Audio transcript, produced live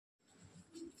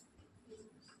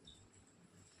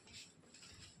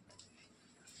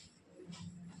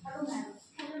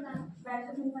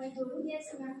my showroom.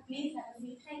 Yes, ma'am. Please have a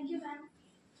seat. Thank you, ma'am.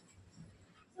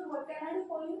 So what can I do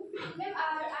for you? Ma'am,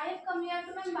 I have come here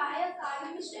to buy a car.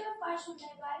 Which type of car should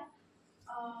I buy?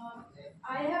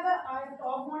 I have a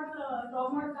top model car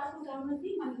to come with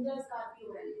the Mahindra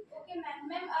Scorpio brand. Okay, ma'am.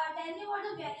 Ma'am, tell me what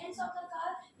the variants of the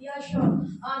car. Yeah, sure.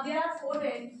 There are four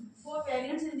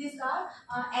variants in this car: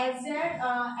 SZ,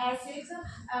 S6,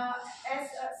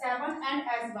 S7, and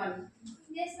S1.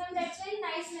 Yes, ma'am. That's very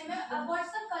nice, ma'am.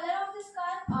 What's the color of this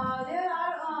car? There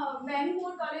are many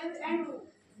more colors, and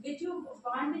which you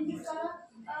want in this color?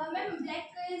 Ma'am, black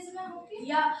is ma'am okay?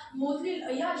 Yeah, mostly.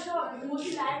 Yeah, sure.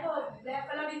 Mostly light or black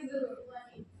color is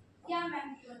working. Yeah,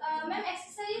 ma'am. Ma'am,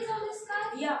 accessories of this car?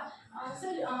 Yeah.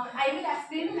 I will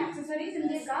explain accessories in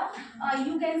this car.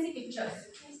 You can see pictures.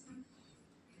 Yes, ma'am.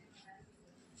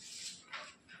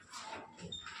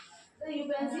 So you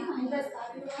can see Mahindra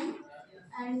Scorpio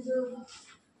and the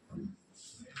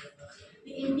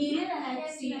interior and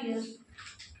exterior.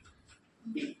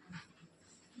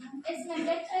 Yes, ma'am.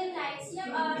 That's very nice,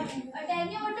 ma'am. Tell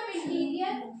me about the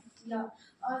interior. Yeah.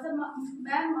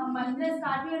 Ma'am, Mahindra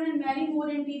Scorpio and many more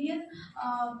interiors.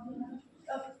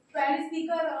 12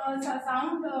 speaker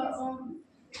sound.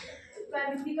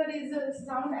 12 speaker is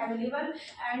sound available,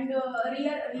 and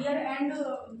rear and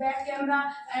back camera,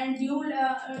 and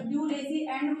dual AC,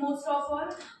 and most of all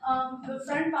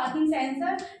front parking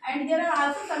sensor, and there are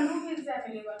also sunroof is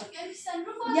available. And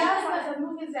sunroof also? Yeah,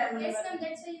 sunroof is available. Yes, ma'am.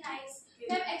 That's very nice.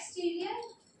 Ma'am, exterior?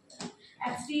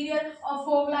 Exterior of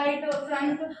fog light,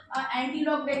 front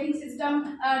anti-lock braking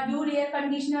system, dual air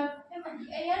conditioner. Air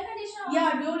conditioner?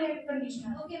 Yeah, dual air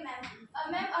conditioner. Okay, ma'am.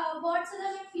 Ma'am, what's the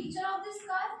main feature of this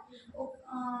car?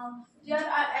 There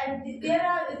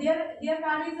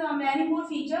car is many more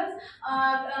features.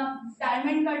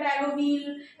 Diamond cut alloy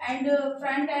wheel, and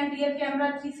front and rear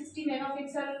camera 360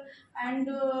 megapixel, and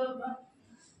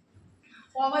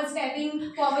power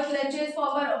steering, power clutches,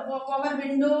 power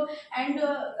window, and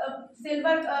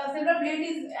silver plate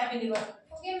is available.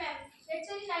 Okay, ma'am. That's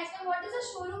very nice. Ma'am, what is the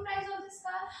showroom price of this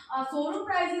car? Showroom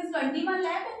price is 21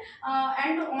 lakh,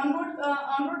 and on road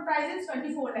price is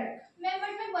 24 lakh. Ma'am,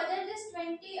 but my budget is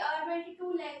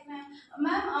 22 lakh, ma'am.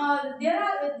 Ma'am, there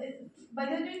are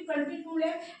budget is 22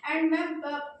 lakh, and ma'am,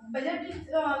 budget is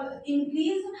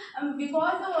increased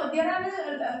because there are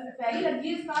very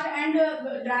luxurious car, and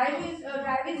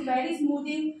drive is very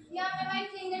smoothing. Yeah, ma'am, I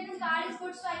think that the car is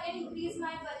good, so I can increase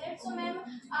my budget. So, ma'am,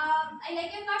 I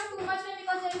like your car too much, ma'am,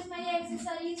 because there is many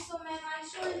accessories. So, ma'am, I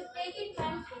should take it,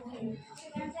 ma'am. Okay,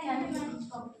 ma'am, thank you, ma'am.